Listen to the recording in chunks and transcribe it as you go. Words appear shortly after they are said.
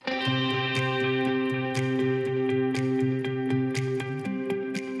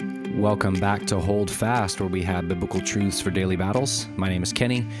Welcome back to Hold Fast, where we have biblical truths for daily battles. My name is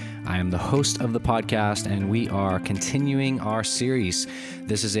Kenny. I am the host of the podcast, and we are continuing our series.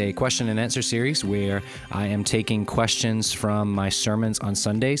 This is a question and answer series where I am taking questions from my sermons on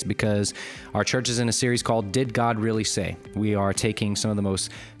Sundays because our church is in a series called Did God Really Say? We are taking some of the most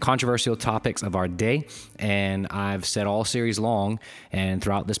controversial topics of our day, and I've said all series long and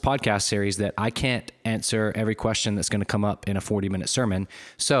throughout this podcast series that I can't answer every question that's going to come up in a 40-minute sermon.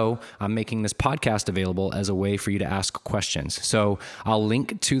 So I'm making this podcast available as a way for you to ask questions. So I'll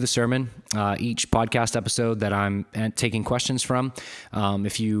link to the sermon, each podcast episode that I'm taking questions from.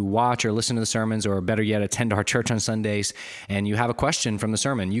 If you watch or listen to the sermons, or better yet, attend our church on Sundays, and you have a question from the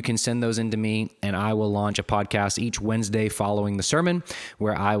sermon, you can send those in to me, and I will launch a podcast each Wednesday following the sermon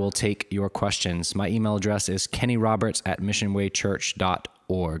where I will take your questions. My email address is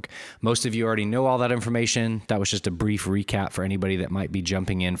kennyroberts@missionwaychurch.org. Most of you already know all that information. That was just a brief recap for anybody that might be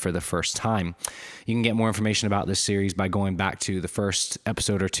jumping in for the first time. You can get more information about this series by going back to the first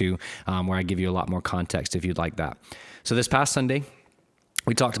episode or two, where I give you a lot more context if you'd like that. So this past Sunday,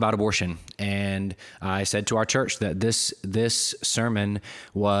 we talked about abortion, and I said to our church that this sermon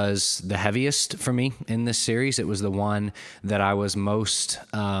was the heaviest for me in this series. It was the one that I was most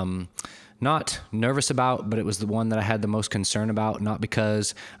not nervous about, but it was the one that I had the most concern about, not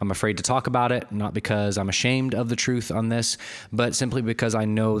because I'm afraid to talk about it, not because I'm ashamed of the truth on this, but simply because I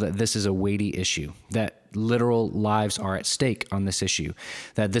know that this is a weighty issue, that literal lives are at stake on this issue,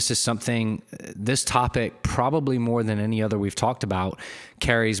 that this is something, this topic, probably more than any other we've talked about,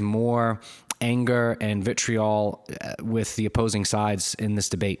 carries more anger and vitriol with the opposing sides in this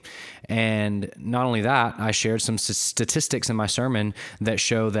debate. And not only that, I shared some statistics in my sermon that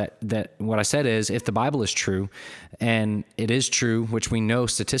show that what I said is, if the Bible is true, and it is true, which we know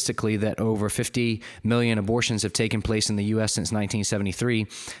statistically that over 50 million abortions have taken place in the U.S. since 1973,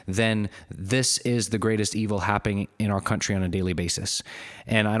 then this is the greatest evil happening in our country on a daily basis.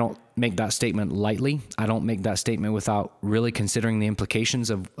 And I don't make that statement lightly. I don't make that statement without really considering the implications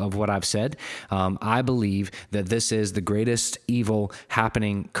of what I've said. I believe that this is the greatest evil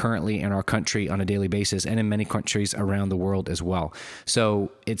happening currently in our country on a daily basis, and in many countries around the world as well.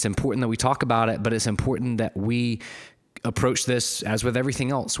 So it's important that we talk about it, but it's important that we approach this, as with everything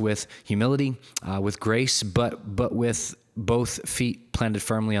else, with humility, with grace, but with both feet planted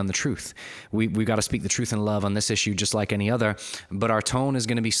firmly on the truth. We've got to speak the truth in love on this issue just like any other, but our tone is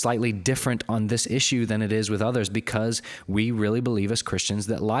going to be slightly different on this issue than it is with others, because we really believe as Christians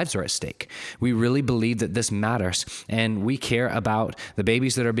that lives are at stake. We really believe that this matters, and we care about the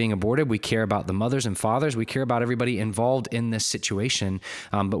babies that are being aborted. We care about the mothers and fathers. We care about everybody involved in this situation,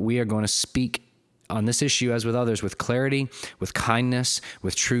 but we are going to speak on this issue, as with others, with clarity, with kindness,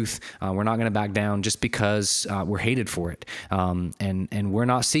 with truth. We're not going to back down just because we're hated for it. And we're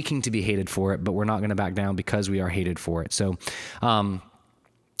not seeking to be hated for it, but we're not going to back down because we are hated for it. So,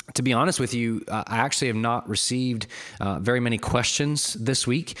 to be honest with you, I actually have not received very many questions this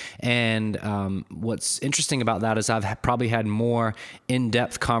week. And what's interesting about that is I've probably had more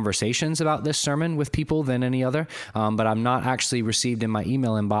in-depth conversations about this sermon with people than any other. But I've not actually received in my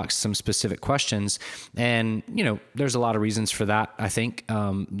email inbox some specific questions. And, there's a lot of reasons for that, I think.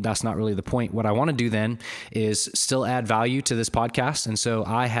 That's not really the point. What I want to do then is still add value to this podcast. And so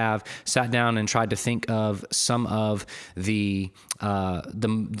I have sat down and tried to think of some of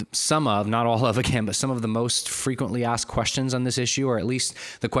not all of again, but some of the most frequently asked questions on this issue, or at least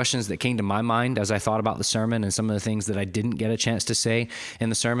the questions that came to my mind as I thought about the sermon, and some of the things that I didn't get a chance to say in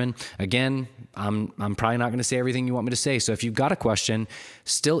the sermon. Again, I'm probably not going to say everything you want me to say. So if you've got a question,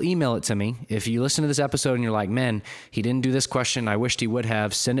 still email it to me. If you listen to this episode and you're like, man, he didn't do this question, I wished he would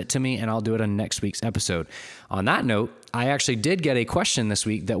have, send it to me and I'll do it on next week's episode. On that note, I actually did get a question this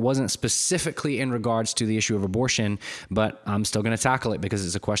week that wasn't specifically in regards to the issue of abortion, but I'm still going to tackle it because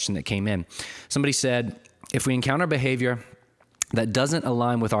it's a question that came in. Somebody said, if we encounter behavior that doesn't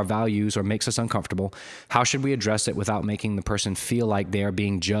align with our values or makes us uncomfortable, how should we address it without making the person feel like they are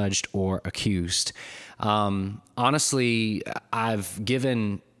being judged or accused? Honestly, I've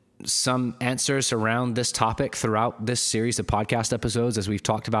given some answers around this topic throughout this series of podcast episodes, as we've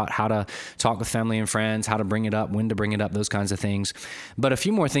talked about how to talk with family and friends, how to bring it up, when to bring it up, those kinds of things. But a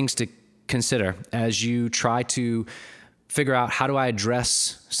few more things to consider as you try to figure out, how do I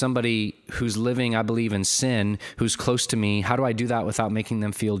address somebody who's living, I believe, in sin, who's close to me? How do I do that without making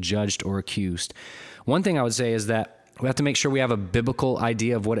them feel judged or accused? One thing I would say is that we have to make sure we have a biblical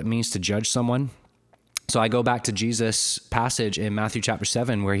idea of what it means to judge someone. So I go back to Jesus' passage in Matthew chapter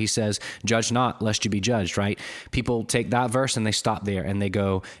 7 where he says, judge not lest you be judged, right? People take that verse and they stop there and they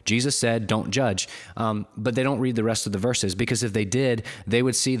go, Jesus said, don't judge. But they don't read the rest of the verses, because if they did, they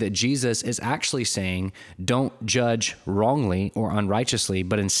would see that Jesus is actually saying, don't judge wrongly or unrighteously,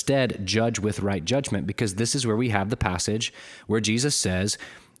 but instead judge with right judgment, because this is where we have the passage where Jesus says,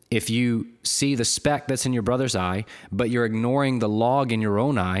 if you see the speck that's in your brother's eye, but you're ignoring the log in your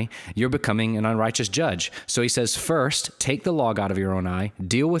own eye, you're becoming an unrighteous judge. So he says, first, take the log out of your own eye,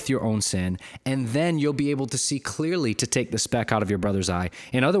 deal with your own sin, and then you'll be able to see clearly to take the speck out of your brother's eye.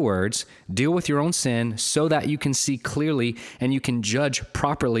 In other words, deal with your own sin so that you can see clearly and you can judge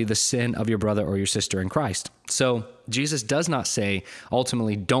properly the sin of your brother or your sister in Christ. So Jesus does not say,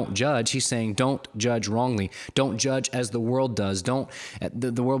 ultimately, don't judge. He's saying, don't judge wrongly. Don't judge as the world does.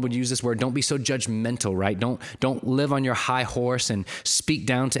 The world would use this word, don't be so judgmental, right? Don't live on your high horse and speak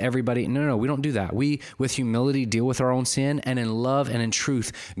down to everybody. No, we don't do that. We, with humility, deal with our own sin, and in love and in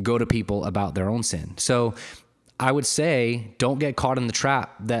truth, go to people about their own sin. So I would say, don't get caught in the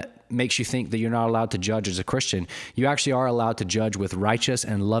trap that makes you think that you're not allowed to judge as a Christian. You actually are allowed to judge with righteous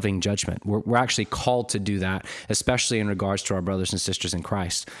and loving judgment. We're actually called to do that, especially in regards to our brothers and sisters in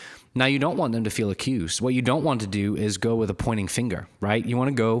Christ. Now, you don't want them to feel accused. What you don't want to do is go with a pointing finger, right? You want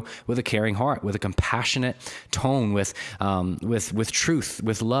to go with a caring heart, with a compassionate tone, with truth,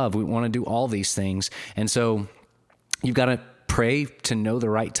 with love. We want to do all these things. And so you've got to pray to know the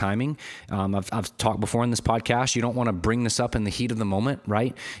right timing. I've talked before in this podcast, you don't want to bring this up in the heat of the moment,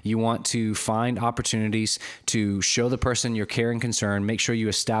 right? You want to find opportunities to show the person your care and concern, make sure you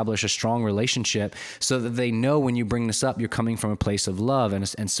establish a strong relationship so that they know when you bring this up, you're coming from a place of love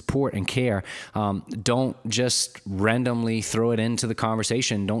and support and care. Don't just randomly throw it into the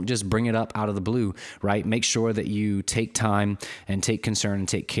conversation. Don't just bring it up out of the blue, right? Make sure that you take time and take concern and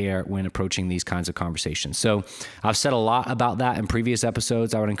take care when approaching these kinds of conversations. So I've said a lot about that in previous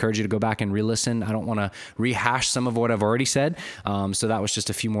episodes. I would encourage you to go back and re-listen. I don't want to rehash some of what I've already said. So that was just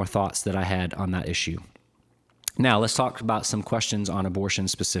a few more thoughts that I had on that issue. Now let's talk about some questions on abortion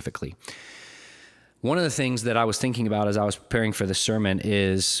specifically. One of the things that I was thinking about as I was preparing for this sermon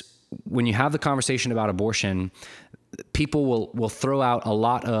is when you have the conversation about abortion, people will throw out a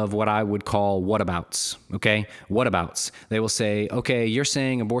lot of what I would call whatabouts, okay? Whatabouts. They will say, okay, you're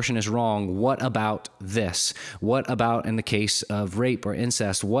saying abortion is wrong. What about this? What about in the case of rape or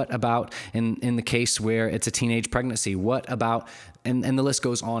incest? What about in the case where it's a teenage pregnancy? What about... And the list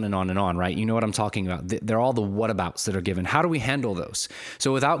goes on and on and on, right? You know what I'm talking about. They're all the whatabouts that are given. How do we handle those?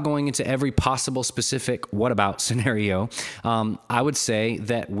 So without going into every possible specific whatabout scenario, I would say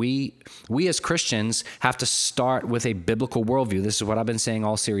that we as Christians have to start with a biblical worldview. This is what I've been saying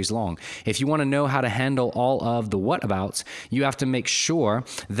all series long. If you want to know how to handle all of the whatabouts, you have to make sure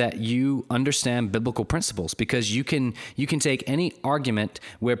that you understand biblical principles, because you can take any argument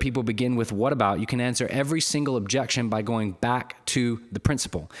where people begin with what about, you can answer every single objection by going back to the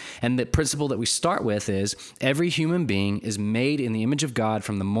principle. And the principle that we start with is every human being is made in the image of God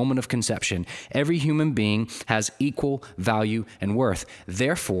from the moment of conception. Every human being has equal value and worth.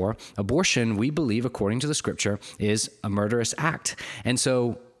 Therefore, abortion, we believe, according to the scripture, is a murderous act. And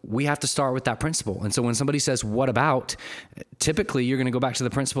so we have to start with that principle. And so when somebody says, what about, typically you're going to go back to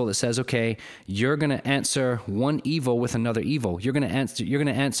the principle that says, okay, you're going to answer one evil with another evil. You're going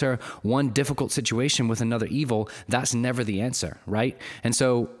to answer one difficult situation with another evil. That's never the answer, right? And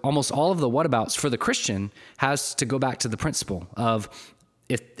so almost all of the whatabouts for the Christian has to go back to the principle of,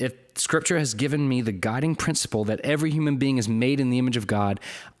 if Scripture has given me the guiding principle that every human being is made in the image of God,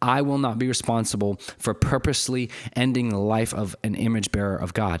 I will not be responsible for purposely ending the life of an image bearer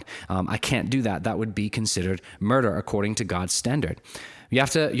of God. I can't do that. That would be considered murder according to God's standard. You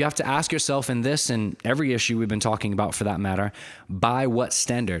have to ask yourself in this and every issue we've been talking about for that matter, by what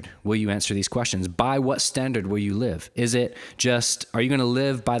standard will you answer these questions? By what standard will you live? Is it just, are you going to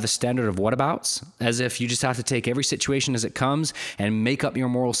live by the standard of whatabouts, as if you just have to take every situation as it comes and make up your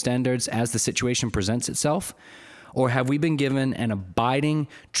moral standards as the situation presents itself? Or have we been given an abiding,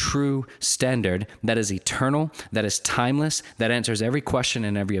 true standard that is eternal, that is timeless, that answers every question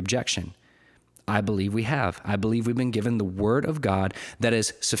and every objection? I believe we have. I believe we've been given the word of God that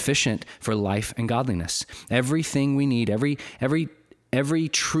is sufficient for life and godliness. Everything we need, every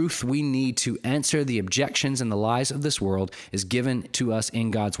truth we need to answer the objections and the lies of this world is given to us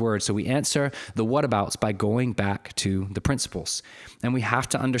in God's word. So we answer the whatabouts by going back to the principles. And we have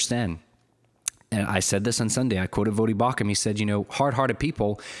to understand, and I said this on Sunday, I quoted Voddie Baucham. He said, hard-hearted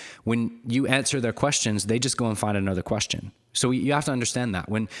people, when you answer their questions, they just go and find another question. So you have to understand that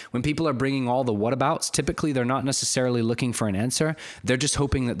when people are bringing all the whatabouts, typically they're not necessarily looking for an answer. They're just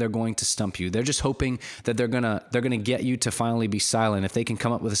hoping that they're going to stump you. They're just hoping that they're gonna get you to finally be silent if they can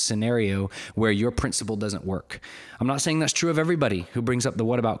come up with a scenario where your principle doesn't work. I'm not saying that's true of everybody who brings up the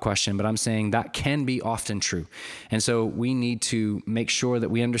what about question, but I'm saying that can be often true. And so we need to make sure that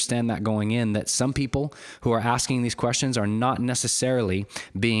we understand that going in, that some people who are asking these questions are not necessarily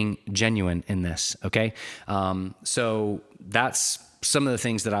being genuine in this. Okay, so that's some of the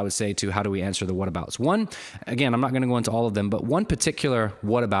things that I would say to how do we answer the whatabouts. One, again, I'm not going to go into all of them, but one particular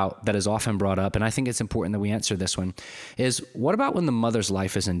what about that is often brought up, and I think it's important that we answer this one, is what about when the mother's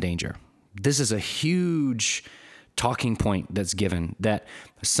life is in danger? This is a huge talking point that's given, that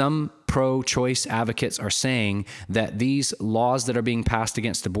some pro-choice advocates are saying that these laws that are being passed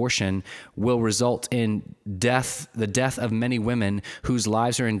against abortion will result in the death of many women whose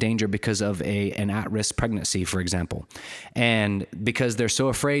lives are in danger because of an at-risk pregnancy, for example. And because they're so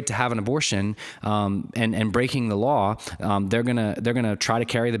afraid to have an abortion and breaking the law, they're gonna try to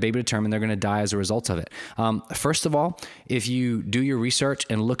carry the baby to term, and they're gonna die as a result of it. First of all, if you do your research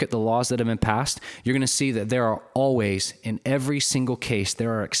and look at the laws that have been passed, you're gonna see that there are always, in every single case,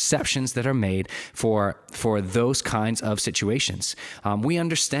 there are exceptions that are made for those kinds of situations. We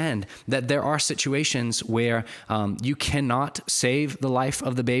understand that there are situations where you cannot save the life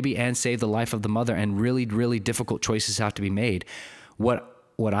of the baby and save the life of the mother, and really, really difficult choices have to be made.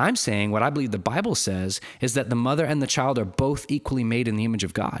 What I'm saying, what I believe the Bible says, is that the mother and the child are both equally made in the image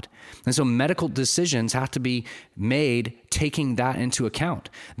of God. And so medical decisions have to be made taking that into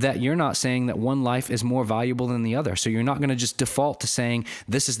account, that you're not saying that one life is more valuable than the other. So you're not going to just default to saying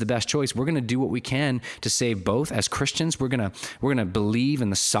this is the best choice. We're going to do what we can to save both. As Christians, we're going to believe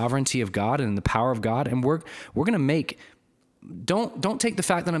in the sovereignty of God and in the power of God, and we're going to make. Don't take the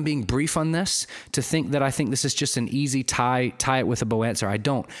fact that I'm being brief on this to think that I think this is just an easy tie it with a bow answer. I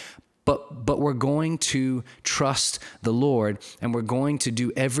don't. But we're going to trust the Lord, and we're going to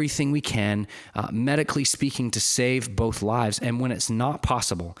do everything we can, medically speaking, to save both lives. And when it's not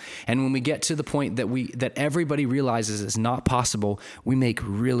possible, and when we get to the point that everybody realizes it's not possible, we make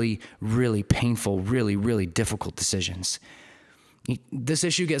really, really painful, really, really difficult decisions. This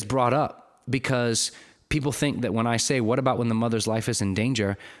issue gets brought up because people think that when I say, what about when the mother's life is in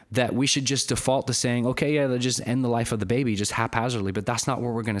danger, that we should just default to saying, okay, yeah, they'll just end the life of the baby just haphazardly. But that's not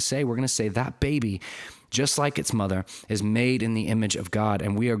what we're going to say. We're going to say that baby, just like its mother, is made in the image of God,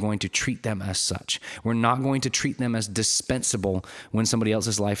 and we are going to treat them as such. We're not going to treat them as dispensable when somebody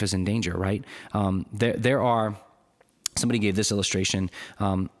else's life is in danger, right? Somebody gave this illustration.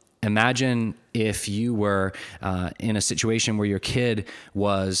 Imagine if you were in a situation where your kid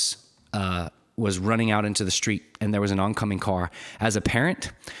was running out into the street and there was an oncoming car. As a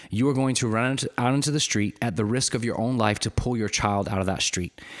parent, you are going to run out into the street at the risk of your own life to pull your child out of that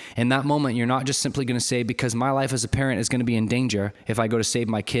street. In that moment, you're not just simply going to say, because my life as a parent is going to be in danger if I go to save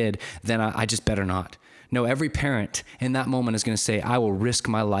my kid, then I just better not. No, every parent in that moment is going to say, I will risk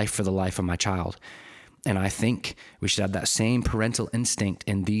my life for the life of my child. And I think we should have that same parental instinct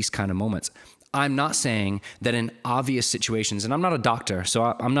in these kind of moments. I'm not saying that in obvious situations, and I'm not a doctor, so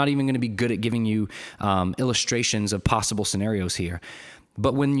I'm not even going to be good at giving you illustrations of possible scenarios here.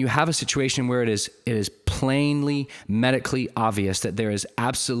 But when you have a situation where it is plainly medically obvious that there is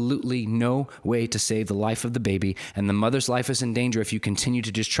absolutely no way to save the life of the baby, and the mother's life is in danger if you continue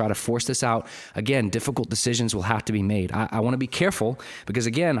to just try to force this out, again, difficult decisions will have to be made. I want to be careful because,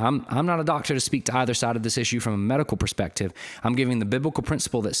 again, I'm not a doctor to speak to either side of this issue from a medical perspective. I'm giving the biblical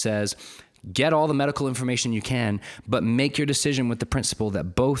principle that says, get all the medical information you can, but make your decision with the principle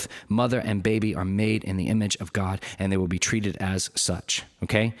that both mother and baby are made in the image of God, and they will be treated as such.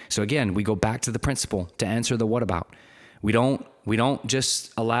 Okay? So again, we go back to the principle to answer the what about. We don't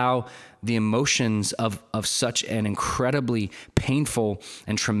just allow the emotions of such an incredibly painful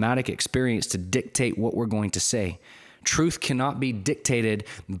and traumatic experience to dictate what we're going to say. Truth cannot be dictated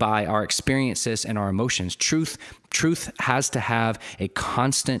by our experiences and our emotions. Truth has to have a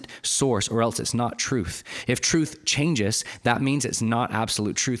constant source, or else it's not truth. If truth changes, that means it's not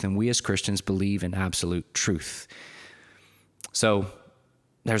absolute truth, and we as Christians believe in absolute truth. So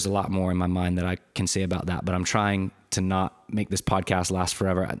there's a lot more in my mind that I can say about that, but I'm trying to not make this podcast last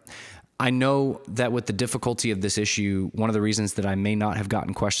forever. I know that with the difficulty of this issue, one of the reasons that I may not have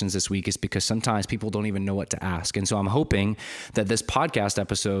gotten questions this week is because sometimes people don't even know what to ask. And so I'm hoping that this podcast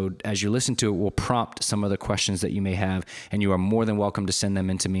episode, as you listen to it, will prompt some of the questions that you may have, and you are more than welcome to send them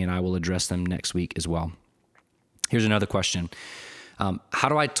in to me, and I will address them next week as well. Here's another question. How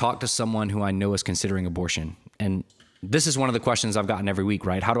do I talk to someone who I know is considering abortion? And this is one of the questions I've gotten every week,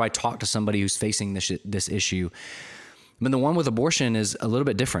 right? How do I talk to somebody who's facing this issue? But the one with abortion is a little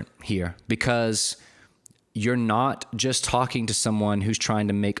bit different here, because you're not just talking to someone who's trying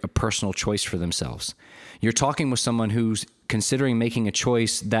to make a personal choice for themselves. You're talking with someone who's considering making a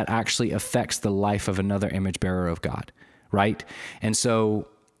choice that actually affects the life of another image bearer of God, right? And so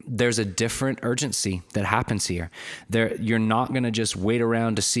there's a different urgency that happens here. You're not going to just wait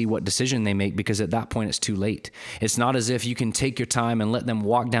around to see what decision they make, because at that point it's too late. It's not as if you can take your time and let them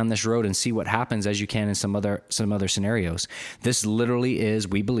walk down this road and see what happens, as you can in some other scenarios. This literally is,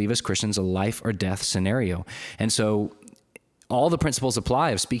 we believe as Christians, a life or death scenario. And so all the principles apply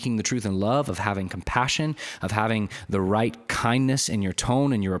of speaking the truth in love, of having compassion, of having the right kindness in your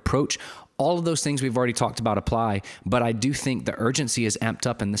tone and your approach. All of those things we've already talked about apply, but I do think the urgency is amped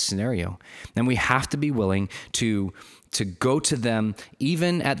up in this scenario. And we have to be willing to go to them,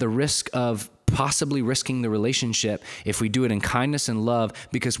 even at the risk of possibly risking the relationship, if we do it in kindness and love,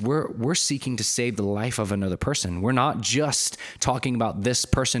 because we're seeking to save the life of another person. We're not just talking about this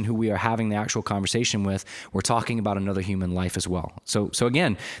person who we are having the actual conversation with. We're talking about another human life as well. So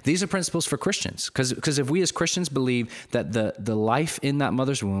again, these are principles for Christians, because if we as Christians believe that the life in that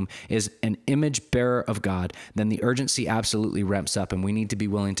mother's womb is an image bearer of God, then the urgency absolutely ramps up, and we need to be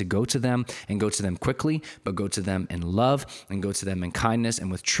willing to go to them, and go to them quickly, but go to them in love, and go to them in kindness and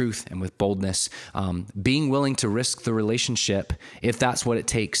with truth and with boldness. Being willing to risk the relationship if that's what it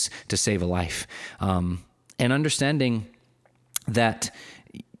takes to save a life, and understanding that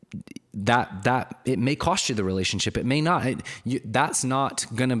it may cost you the relationship. It may not. That's not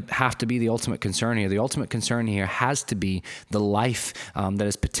going to have to be the ultimate concern here. The ultimate concern here has to be the life that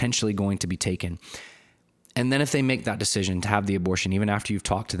is potentially going to be taken. And then if they make that decision to have the abortion, even after you've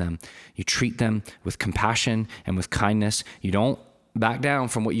talked to them, you treat them with compassion and with kindness. You don't back down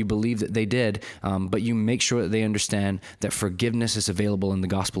from what you believe that they did, but you make sure that they understand that forgiveness is available in the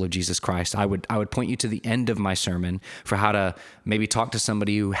gospel of Jesus Christ. I would point you to the end of my sermon for how to maybe talk to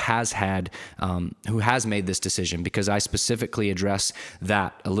somebody who has made this decision, because I specifically address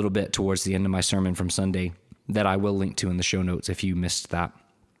that a little bit towards the end of my sermon from Sunday that I will link to in the show notes if you missed that.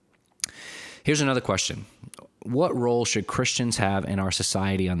 Here's another question. What role should Christians have in our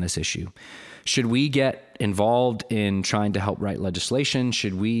society on this issue? Should we get involved in trying to help write legislation?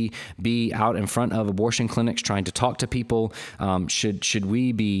 Should we be out in front of abortion clinics trying to talk to people? Should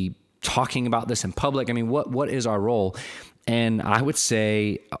we be talking about this in public? I mean, what is our role? And I would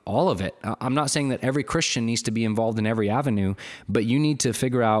say all of it. I'm not saying that every Christian needs to be involved in every avenue, but you need to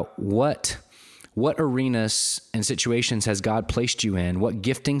figure out what arenas and situations has God placed you in? What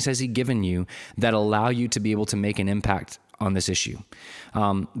giftings has he given you that allow you to be able to make an impact on this issue?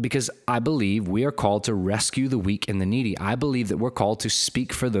 Because I believe we are called to rescue the weak and the needy. I believe that we're called to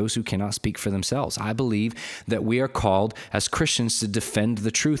speak for those who cannot speak for themselves. I believe that we are called as Christians to defend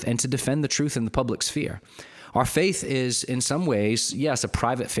the truth, and to defend the truth in the public sphere. Our faith is, in some ways, yes, a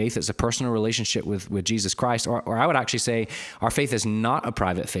private faith. It's a personal relationship with Jesus Christ. Or I would actually say our faith is not a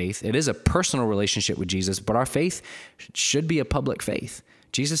private faith. It is a personal relationship with Jesus, but our faith should be a public faith.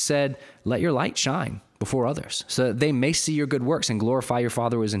 Jesus said, let your light shine before others so that they may see your good works and glorify your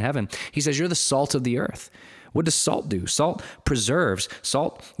Father who is in heaven. He says, you're the salt of the earth. What does salt do? Salt preserves.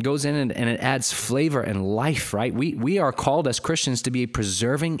 Salt goes in and it adds flavor and life, right? We are called as Christians to be a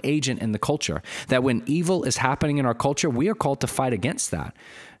preserving agent in the culture, that when evil is happening in our culture, we are called to fight against that.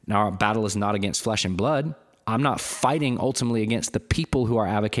 Now, our battle is not against flesh and blood. I'm not fighting ultimately against the people who are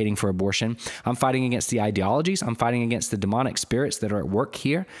advocating for abortion. I'm fighting against the ideologies. I'm fighting against the demonic spirits that are at work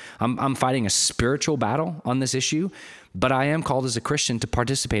here. I'm fighting a spiritual battle on this issue, but I am called as a Christian to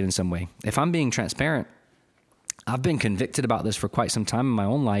participate in some way. If I'm being transparent, I've been convicted about this for quite some time in my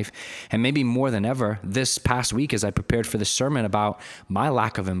own life, and maybe more than ever this past week as I prepared for this sermon about my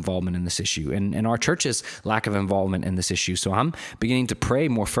lack of involvement in this issue and our church's lack of involvement in this issue. So I'm beginning to pray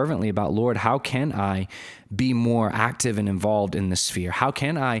more fervently about, Lord, how can I be more active and involved in this sphere? How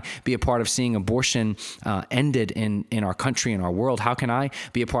can I be a part of seeing abortion ended in our country and our world? How can I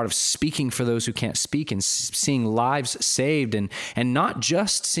be a part of speaking for those who can't speak and seeing lives saved, and not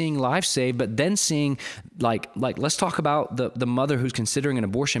just seeing lives saved, but then seeing like let's talk about the mother who's considering an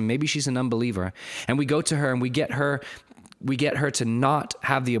abortion. Maybe she's an unbeliever, and we go to her and we get her to not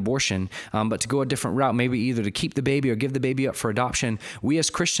have the abortion, but to go a different route, maybe either to keep the baby or give the baby up for adoption. We as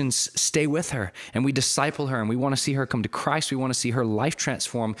Christians stay with her and we disciple her, and we want to see her come to Christ. We want to see her life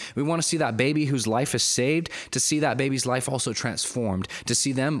transformed. We want to see that baby whose life is saved, to see that baby's life also transformed, to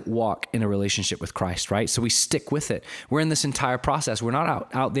see them walk in a relationship with Christ, right? So we stick with it. We're in this entire process. We're not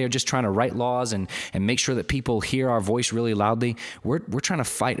out there just trying to write laws and make sure that people hear our voice really loudly. We're trying to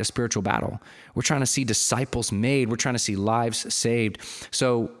fight a spiritual battle. We're trying to see disciples made. We're trying to see lives saved.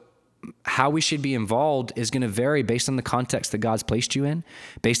 So how we should be involved is going to vary based on the context that God's placed you in,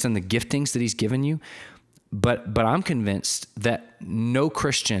 based on the giftings that he's given you. But I'm convinced that no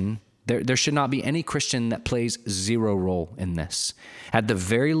Christian, there should not be any Christian that plays zero role in this. At the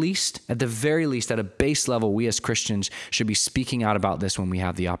very least, at a base level, we as Christians should be speaking out about this when we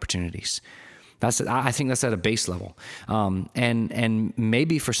have the opportunities. I think that's at a base level. And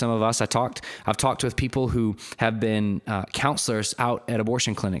maybe for some of us, I've talked with people who have been counselors out at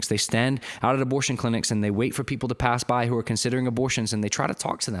abortion clinics. They stand out at abortion clinics and they wait for people to pass by who are considering abortions, and they try to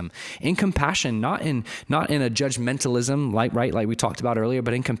talk to them in compassion, not in a judgmentalism, like we talked about earlier,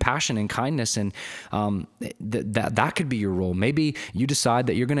 but in compassion and kindness. And that could be your role. Maybe you decide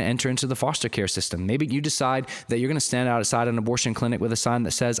that you're going to enter into the foster care system. Maybe you decide that you're going to stand outside an abortion clinic with a sign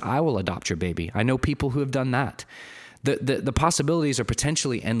that says, "I will adopt your baby." I know people who have done that. The possibilities are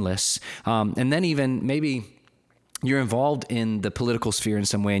potentially endless. And then even maybe you're involved in the political sphere in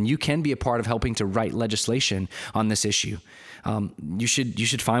some way, and you can be a part of helping to write legislation on this issue. You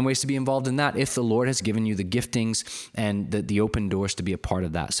should find ways to be involved in that if the Lord has given you the giftings and the open doors to be a part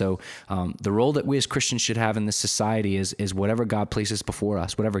of that. So the role that we as Christians should have in this society is whatever God places before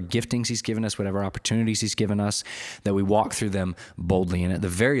us, whatever giftings he's given us, whatever opportunities he's given us, that we walk through them boldly. And at the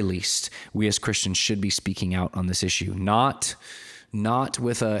very least, we as Christians should be speaking out on this issue, not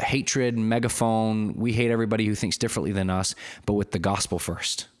with a hatred megaphone, we hate everybody who thinks differently than us, but with the gospel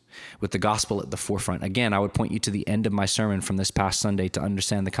first, with the gospel at the forefront. Again, I would point you to the end of my sermon from this past Sunday to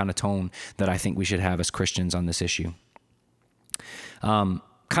understand the kind of tone that I think we should have as Christians on this issue. Kind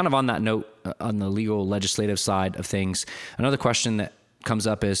of on that note, on the legal legislative side of things, another question that comes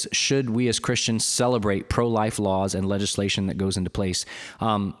up is, should we as Christians celebrate pro-life laws and legislation that goes into place?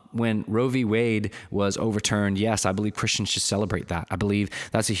 When Roe v. Wade was overturned, yes, I believe Christians should celebrate that. I believe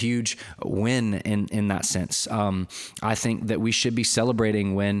that's a huge win in that sense. I think that we should be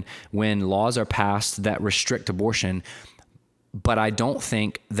celebrating when laws are passed that restrict abortion, but I don't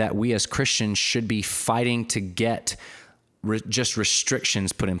think that we as Christians should be fighting to get just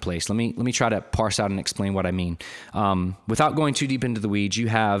restrictions put in place. Let me try to parse out and explain what I mean. Without going too deep into the weeds, you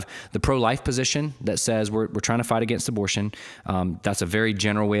have the pro-life position that says we're trying to fight against abortion. That's a very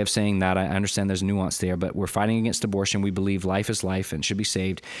general way of saying that. I understand there's nuance there, but we're fighting against abortion. We believe life is life and should be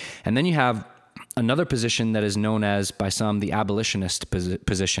saved. And then you have another position that is known as, by some, the abolitionist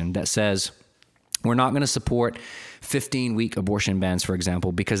position that says we're not going to support 15-week abortion bans, for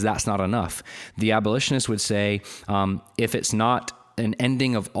example, because that's not enough. The abolitionists would say if it's not an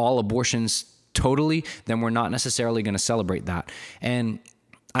ending of all abortions totally, then we're not necessarily going to celebrate that. And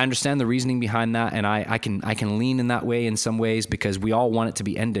I understand the reasoning behind that, and I can lean in that way in some ways because we all want it to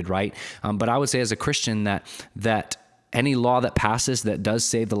be ended, right? But I would say as a Christian that any law that passes that does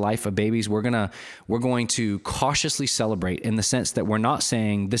save the life of babies, we're going to cautiously celebrate, in the sense that we're not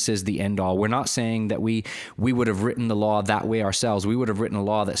saying this is the end all. We're not saying that we would have written the law that way ourselves. We would have written a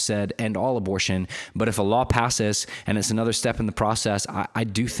law that said end all abortion. But if a law passes and it's another step in the process, I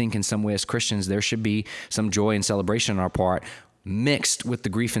do think in some way as Christians there should be some joy and celebration on our part, mixed with the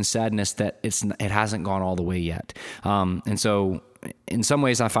grief and sadness that it hasn't gone all the way yet. And so in some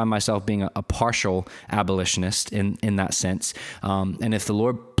ways I find myself being a partial abolitionist in that sense. And if the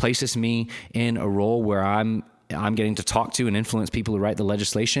Lord places me in a role where I'm getting to talk to and influence people who write the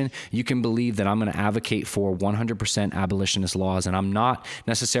legislation, you can believe that I'm going to advocate for 100% abolitionist laws. And I'm not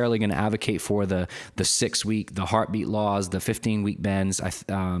necessarily going to advocate for the 6-week, the heartbeat laws, the 15-week bans.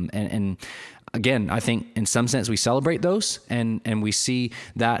 And again, I think in some sense we celebrate those and we see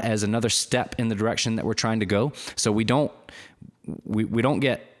that as another step in the direction that we're trying to go. So we don't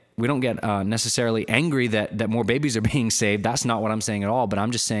get necessarily angry that more babies are being saved. That's not what I'm saying at all. But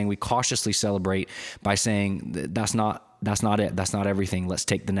I'm just saying we cautiously celebrate by saying that's not it. That's not everything. Let's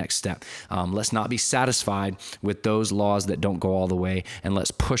take the next step. Let's not be satisfied with those laws that don't go all the way, and let's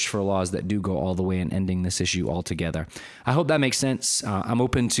push for laws that do go all the way in ending this issue altogether. I hope that makes sense. I'm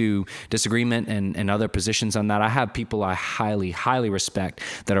open to disagreement and other positions on that. I have people I highly, highly respect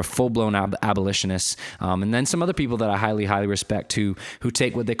that are full-blown abolitionists, and then some other people that I highly, highly respect who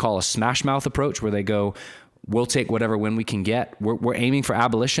take what they call a smash mouth approach, where they go, we'll take whatever win we can get. We're aiming for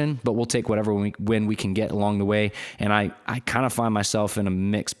abolition, but we'll take whatever win we can get along the way. And I kind of find myself in a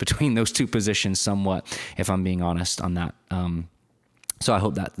mix between those two positions somewhat, if I'm being honest on that. So I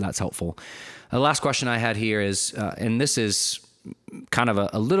hope that's helpful. The last question I had here is, and this is kind of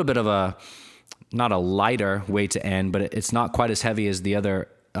a little bit of not a lighter way to end, but it's not quite as heavy as the other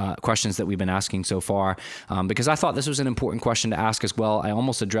questions that we've been asking so far, because I thought this was an important question to ask as well. I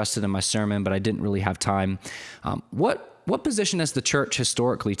almost addressed it in my sermon, but I didn't really have time. What position has the church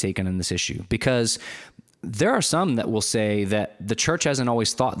historically taken in this issue? Because there are some that will say that the church hasn't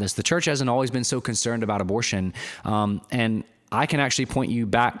always thought this. The church hasn't always been so concerned about abortion. And I can actually point you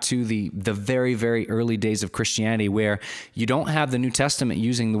back to the very, very early days of Christianity, where you don't have the New Testament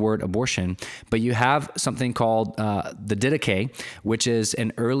using the word abortion, but you have something called the Didache, which is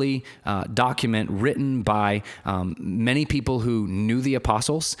an early document written by many people who knew the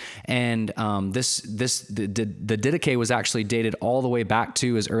apostles. And the Didache was actually dated all the way back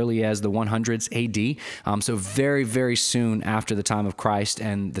to as early as the 100s AD. So very, very soon after the time of Christ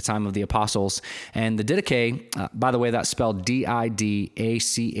and the time of the apostles. And the Didache, by the way, that's spelled Didache. Didache.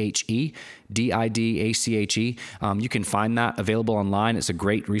 You can find that available online. It's a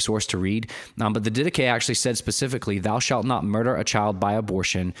great resource to read. But the Didache actually said specifically, "Thou shalt not murder a child by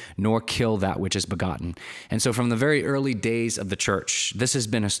abortion, nor kill that which is begotten." And so from the very early days of the church, this has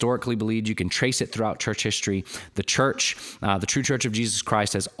been historically believed. You can trace it throughout church history. The church, the true church of Jesus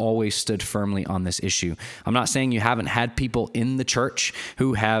Christ, has always stood firmly on this issue. I'm not saying you haven't had people in the church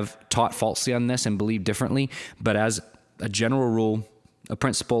who have taught falsely on this and believed differently, but as a general rule, a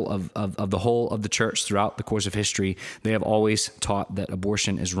principle of the whole of the church throughout the course of history, they have always taught that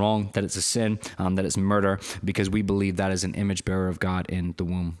abortion is wrong, that it's a sin, that it's murder, because we believe that is an image bearer of God in the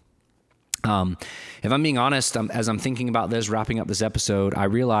womb. If I'm being honest, as I'm thinking about this, wrapping up this episode, I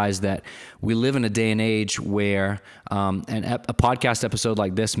realize that we live in a day and age where a podcast episode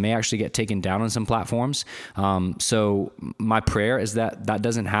like this may actually get taken down on some platforms. So my prayer is that that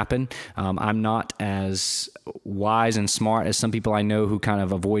doesn't happen. I'm not as wise and smart as some people I know who kind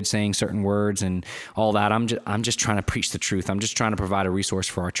of avoid saying certain words and all that. I'm just trying to preach the truth. I'm just trying to provide a resource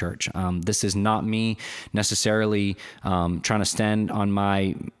for our church. This is not me necessarily trying to stand on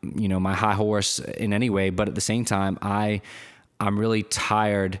my high horse in any way, but at the same time, I'm really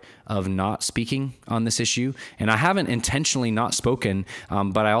tired of not speaking on this issue. And I haven't intentionally not spoken,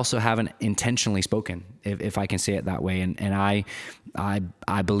 but I also haven't intentionally spoken, if I can say it that way. And I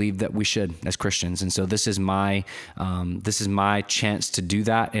believe that we should as Christians. And so this is my chance to do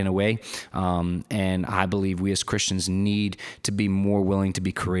that in a way. And I believe we as Christians need to be more willing to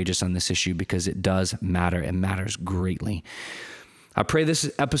be courageous on this issue, because it does matter. It matters greatly. I pray this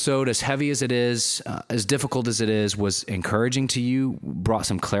episode, as heavy as it is, as difficult as it is, was encouraging to you, brought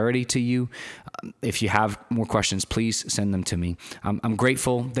some clarity to you. If you have more questions, please send them to me. I'm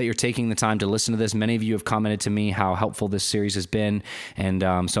grateful that you're taking the time to listen to this. Many of you have commented to me how helpful this series has been, and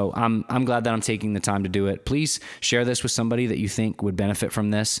so I'm glad that I'm taking the time to do it. Please share this with somebody that you think would benefit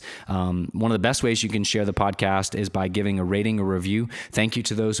from this. One of the best ways you can share the podcast is by giving a rating or review. Thank you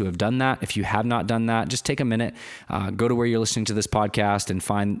to those who have done that. If you have not done that, just take a minute, go to where you're listening to this podcast and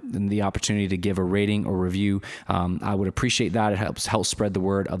find the opportunity to give a rating or review. I would appreciate that. It helps spread the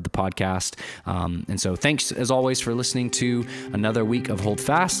word of the podcast. And so thanks as always for listening to another week of Hold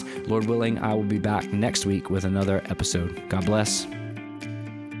Fast. Lord willing, I will be back next week with another episode. God bless.